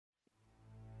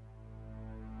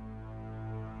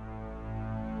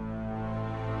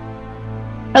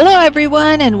Hello,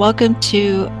 everyone, and welcome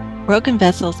to Broken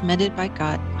Vessels Mended by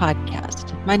God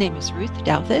podcast. My name is Ruth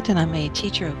Douthit, and I'm a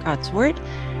teacher of God's Word.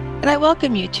 And I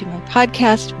welcome you to my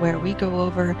podcast where we go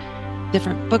over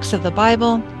different books of the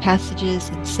Bible, passages,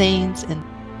 and sayings.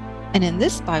 And in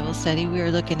this Bible study, we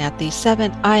are looking at the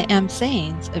 7 I am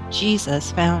sayings of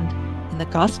Jesus found in the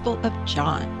Gospel of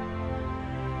John.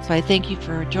 So I thank you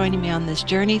for joining me on this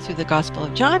journey through the Gospel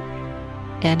of John.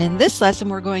 And in this lesson,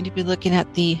 we're going to be looking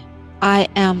at the I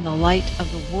am the light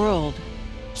of the world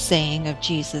saying of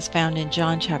Jesus found in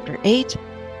John chapter 8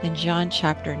 and John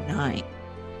chapter 9.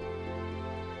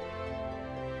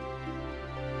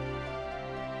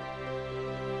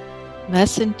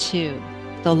 Lesson 2,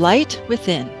 the light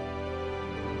within.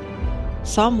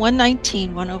 Psalm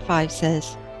 119, 105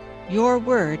 says, "Your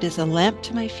word is a lamp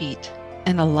to my feet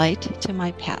and a light to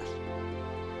my path."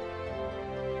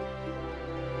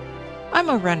 I'm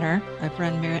a runner. I've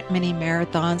run many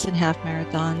marathons and half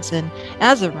marathons, and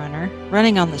as a runner,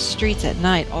 running on the streets at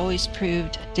night always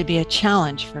proved to be a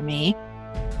challenge for me.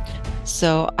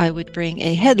 So I would bring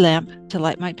a headlamp to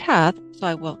light my path so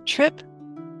I won't trip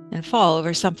and fall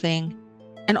over something,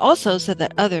 and also so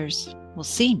that others will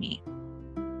see me.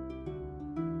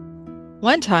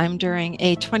 One time during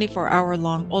a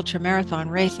 24-hour-long ultramarathon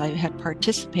race I had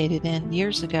participated in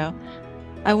years ago,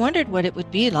 I wondered what it would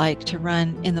be like to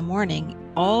run in the morning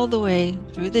all the way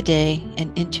through the day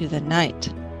and into the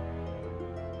night.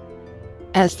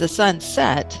 As the sun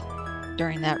set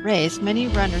during that race, many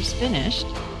runners finished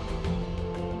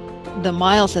the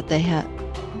miles that they had,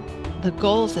 the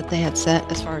goals that they had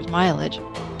set as far as mileage,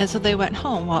 and so they went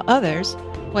home while others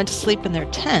went to sleep in their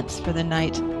tents for the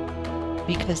night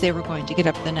because they were going to get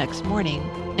up the next morning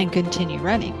and continue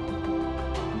running.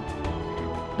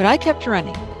 But I kept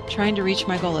running, trying to reach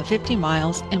my goal of 50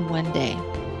 miles in one day.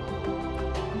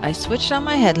 I switched on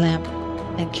my headlamp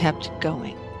and kept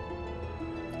going.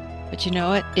 But you know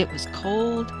what? It was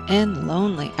cold and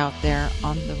lonely out there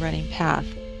on the running path.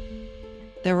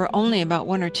 There were only about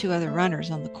one or two other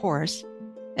runners on the course,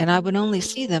 and I would only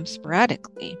see them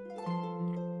sporadically.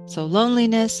 So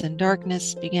loneliness and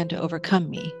darkness began to overcome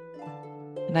me,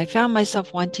 and I found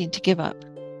myself wanting to give up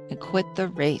and quit the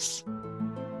race.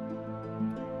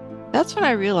 That's when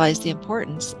I realized the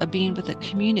importance of being with a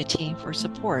community for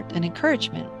support and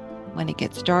encouragement when it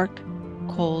gets dark,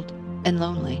 cold, and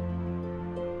lonely.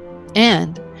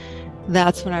 And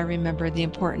that's when I remembered the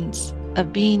importance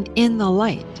of being in the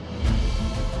light.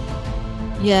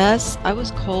 Yes, I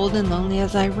was cold and lonely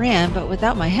as I ran, but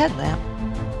without my headlamp,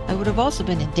 I would have also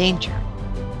been in danger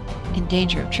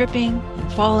of tripping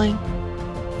and falling,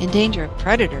 in danger of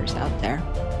predators out there.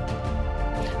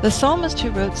 The psalmist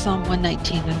who wrote Psalm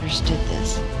 119 understood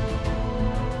this.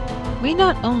 We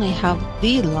not only have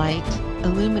the light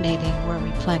illuminating where we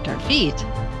plant our feet,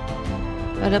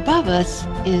 but above us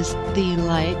is the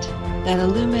light that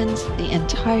illumines the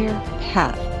entire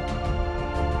path.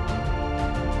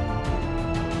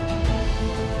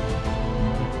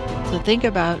 So think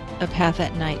about a path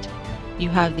at night. You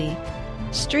have the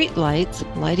street lights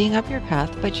lighting up your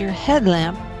path, but your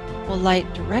headlamp will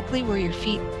light directly where your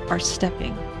feet are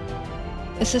stepping.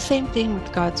 It's the same thing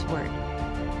with God's Word.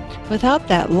 Without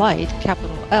that light,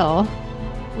 capital L,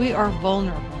 we are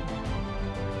vulnerable.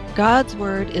 God's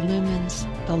Word illumines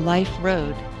the life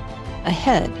road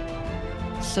ahead.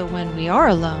 So when we are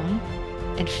alone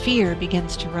and fear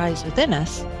begins to rise within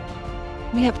us,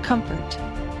 we have comfort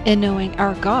in knowing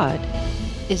our God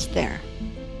is there,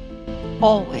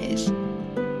 always.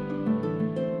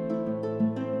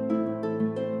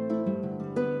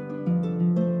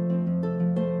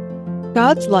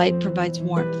 God's light provides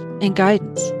warmth and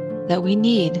guidance that we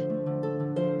need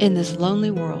in this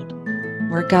lonely world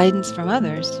where guidance from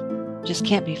others just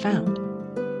can't be found.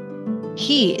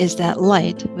 He is that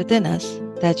light within us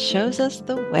that shows us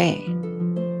the way.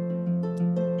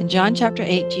 In John chapter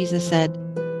 8, Jesus said,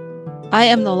 "I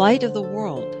am the light of the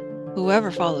world. Whoever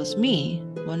follows me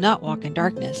will not walk in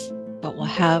darkness, but will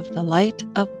have the light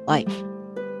of life."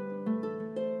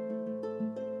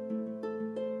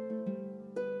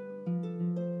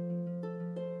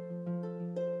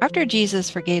 After Jesus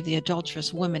forgave the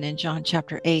adulterous woman in John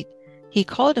chapter 8, he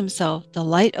called himself the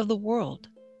light of the world.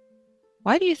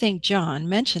 Why do you think John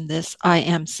mentioned this I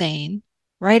am saying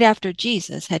right after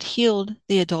Jesus had healed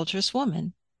the adulterous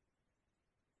woman?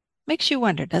 Makes you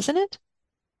wonder, doesn't it?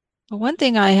 Well, one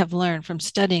thing I have learned from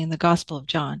studying the Gospel of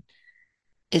John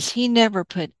is he never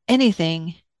put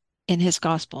anything in his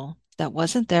gospel that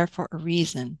wasn't there for a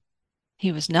reason.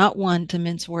 He was not one to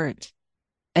mince words.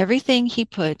 Everything he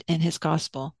put in his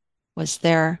gospel was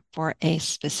there for a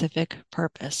specific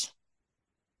purpose.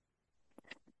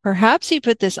 Perhaps he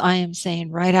put this I am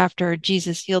saying right after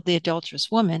Jesus healed the adulterous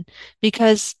woman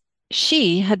because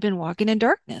she had been walking in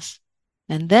darkness.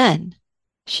 And then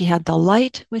she had the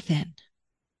light within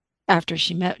after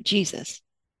she met Jesus.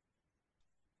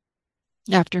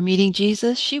 After meeting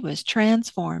Jesus, she was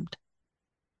transformed.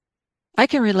 I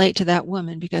can relate to that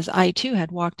woman because I too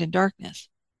had walked in darkness.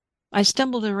 I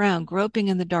stumbled around groping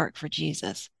in the dark for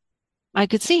Jesus. I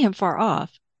could see him far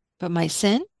off, but my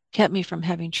sin kept me from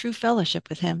having true fellowship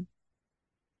with him.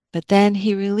 But then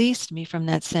he released me from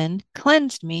that sin,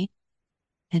 cleansed me,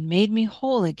 and made me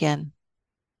whole again.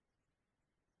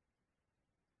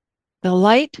 The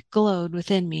light glowed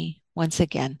within me once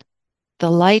again. The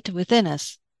light within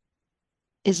us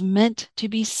is meant to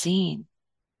be seen.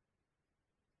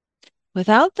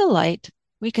 Without the light,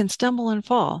 we can stumble and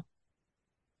fall,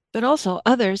 but also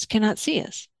others cannot see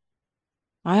us.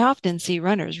 I often see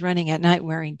runners running at night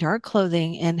wearing dark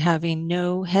clothing and having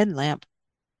no headlamp.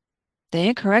 They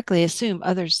incorrectly assume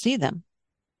others see them.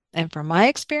 And from my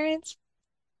experience,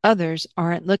 others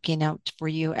aren't looking out for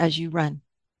you as you run.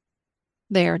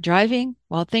 They are driving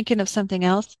while thinking of something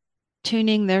else,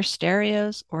 tuning their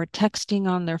stereos or texting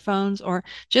on their phones or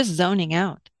just zoning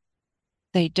out.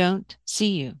 They don't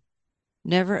see you.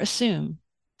 Never assume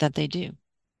that they do.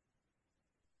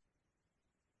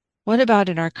 What about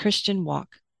in our Christian walk?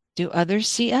 Do others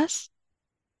see us?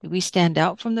 Do we stand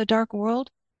out from the dark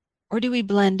world, or do we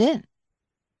blend in?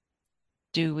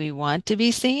 Do we want to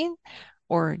be seen,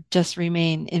 or just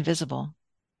remain invisible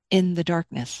in the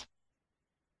darkness?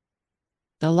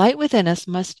 The light within us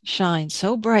must shine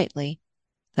so brightly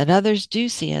that others do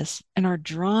see us and are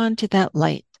drawn to that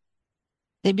light.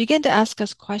 They begin to ask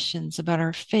us questions about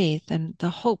our faith and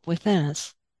the hope within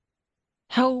us.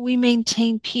 How we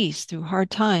maintain peace through hard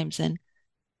times, and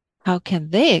how can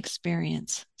they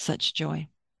experience such joy?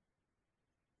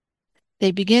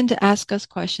 They begin to ask us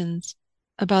questions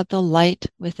about the light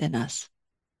within us.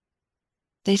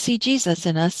 They see Jesus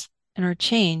in us and are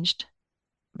changed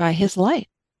by his light.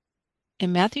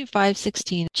 In Matthew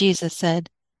 5:16, Jesus said,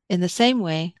 "In the same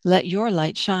way, let your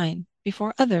light shine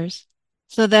before others,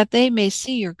 so that they may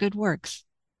see your good works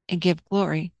and give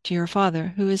glory to your Father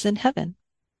who is in heaven."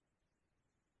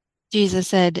 Jesus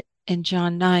said in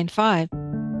John 9:5,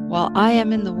 "While I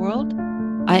am in the world,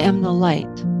 I am the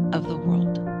light of the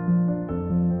world."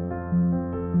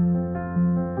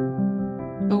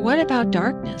 But what about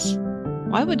darkness?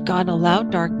 Why would God allow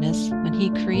darkness when he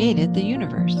created the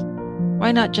universe?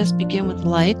 Why not just begin with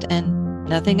light and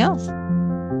nothing else?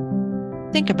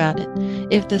 Think about it.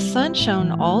 If the sun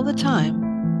shone all the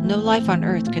time, no life on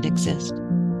earth could exist.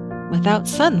 Without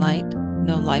sunlight,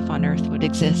 no life on earth would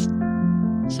exist.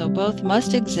 So both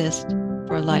must exist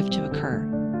for life to occur.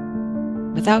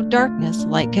 Without darkness,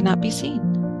 light cannot be seen.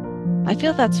 I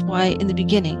feel that's why in the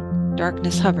beginning,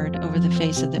 darkness hovered over the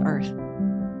face of the earth.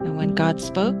 And when God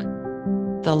spoke,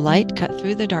 the light cut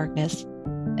through the darkness,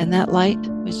 and that light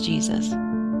was Jesus.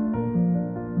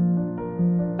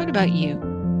 What about you?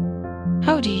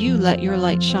 How do you let your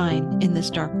light shine in this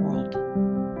dark world?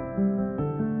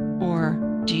 Or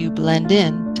do you blend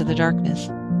in to the darkness?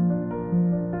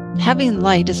 Having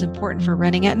light is important for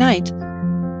running at night.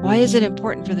 Why is it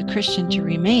important for the Christian to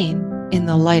remain in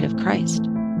the light of Christ?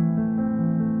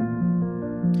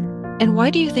 And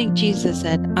why do you think Jesus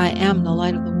said, "I am the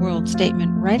light of the world"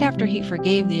 statement right after he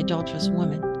forgave the adulterous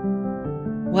woman?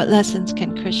 What lessons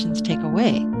can Christians take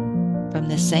away from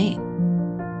this saying?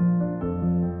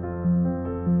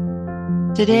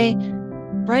 Today,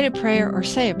 write a prayer or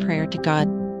say a prayer to God,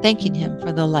 thanking him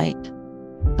for the light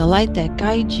that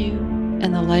guides you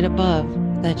and the light above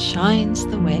that shines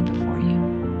the way before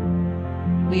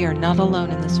you. We are not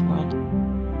alone in this world.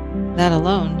 That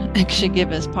alone should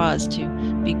give us pause to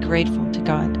be grateful to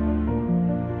God.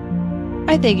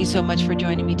 I thank you so much for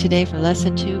joining me today for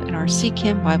Lesson 2 in our Seek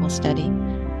Him Bible study.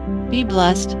 Be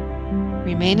blessed,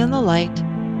 remain in the light,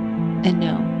 and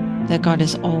know that God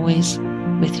is always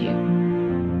with you.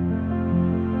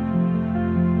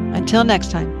 Until next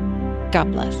time,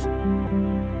 God bless.